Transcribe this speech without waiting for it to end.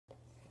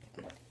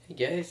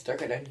Hey guys,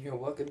 Dark9 here.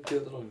 Welcome to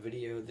a little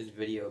video. This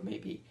video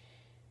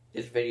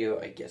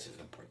I guess is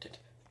important.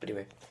 But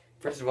anyway,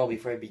 first of all,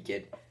 before I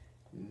begin,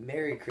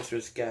 Merry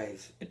Christmas,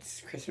 guys. It's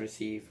Christmas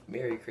Eve.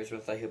 Merry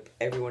Christmas. I hope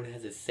everyone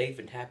has a safe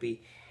and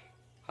happy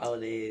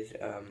holidays.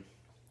 I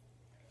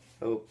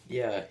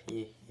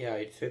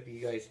just hope you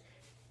guys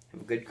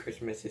have a good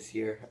Christmas this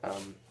year.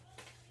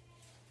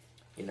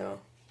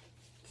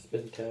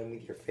 Spend time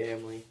with your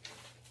family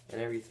and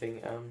everything.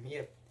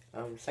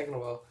 Second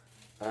of all,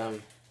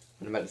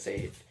 what I'm about to say,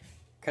 it's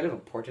kind of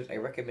important. I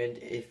recommend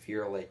if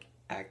you're like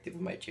active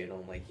on my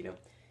channel,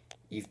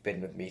 you've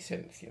been with me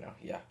since,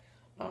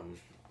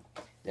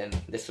 then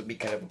this will be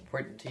kind of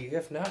important to you.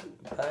 If not,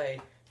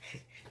 bye.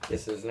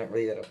 This is not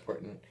really that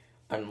important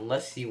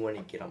unless you want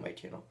to get on my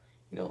channel,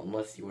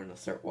 unless you want to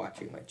start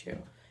watching my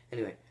channel.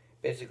 Anyway,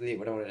 basically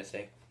what I wanted to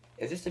say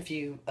is just a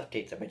few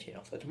updates on my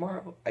channel. So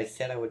tomorrow, I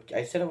said I would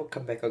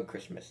come back on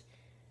Christmas.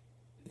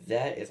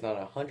 That is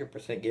not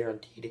 100%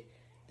 guaranteed.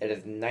 That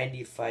is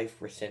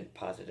 95%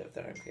 positive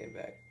that I'm coming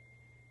back.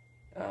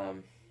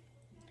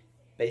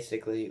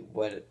 Basically,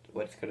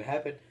 what's going to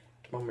happen,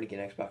 tomorrow I'm going to get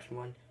an Xbox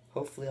One.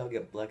 Hopefully I'll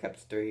get Black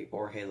Ops 3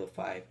 or Halo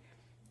 5.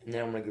 And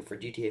then I'm going to go for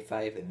GTA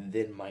 5 and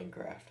then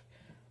Minecraft.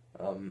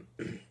 So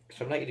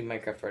I'm not getting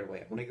Minecraft right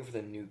away. I'm going to go for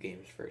the new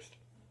games first.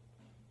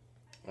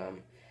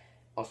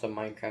 Also,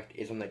 Minecraft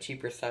is on the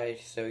cheaper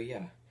side, so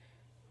yeah.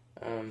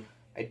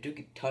 I do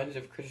get tons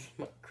of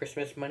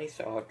Christmas money,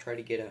 so I'll try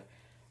to get a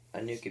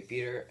new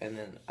computer, and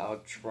then I'll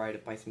try to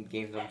buy some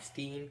games on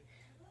Steam.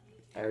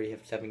 I already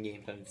have 7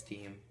 games on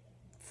Steam,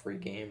 free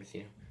games,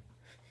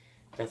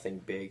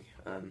 nothing big.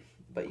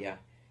 But yeah,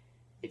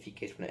 if you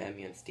guys want to add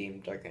me on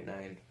Steam,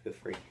 Dark9, feel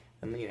free.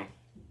 Anyway,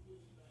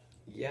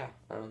 yeah,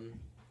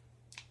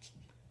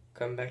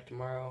 come back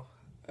tomorrow.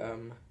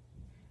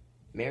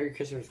 Merry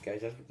Christmas,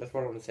 guys. That's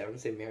what I want to say. I want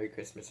to say Merry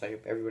Christmas. I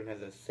hope everyone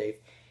has a safe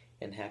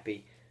and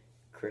happy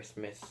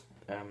Christmas.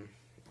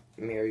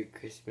 Merry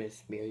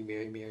Christmas, Merry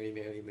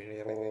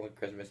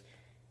Christmas.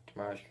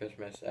 Tomorrow's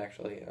Christmas,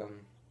 actually.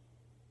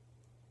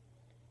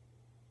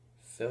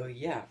 So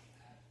yeah.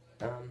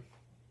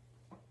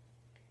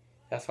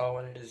 That's all I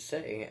wanted to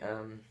say.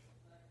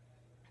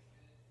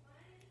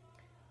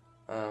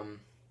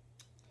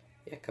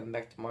 Yeah, come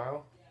back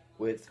tomorrow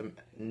with some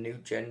new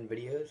gen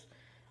videos.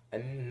 I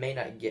may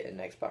not get an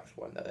Xbox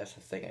One though. That's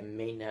the thing. I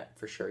may not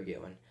for sure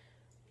get one.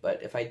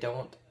 But if I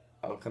don't,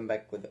 I'll come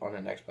back on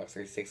an Xbox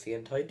 360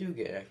 until I do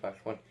get an Xbox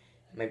One.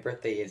 My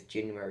birthday is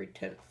January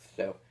 10th,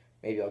 so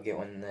maybe I'll get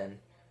one then.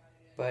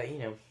 But,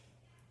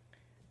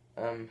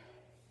 so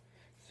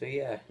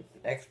yeah,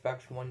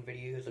 Xbox One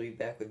videos, I'll be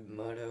back with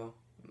Moto,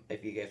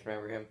 if you guys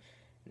remember him.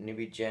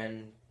 Newbie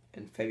Jen,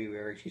 in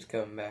February, she's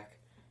coming back,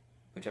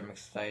 which I'm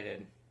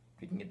excited.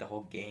 We can get the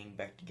whole gang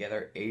back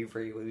together.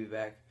 Avery will be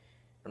back.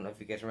 I don't know if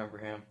you guys remember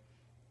him.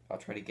 I'll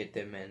try to get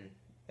them in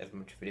as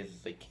much videos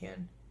as I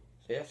can.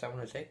 So yes, I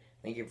want to say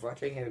thank you for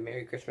watching. Have a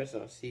Merry Christmas,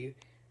 and I'll see you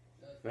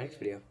in my next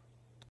video.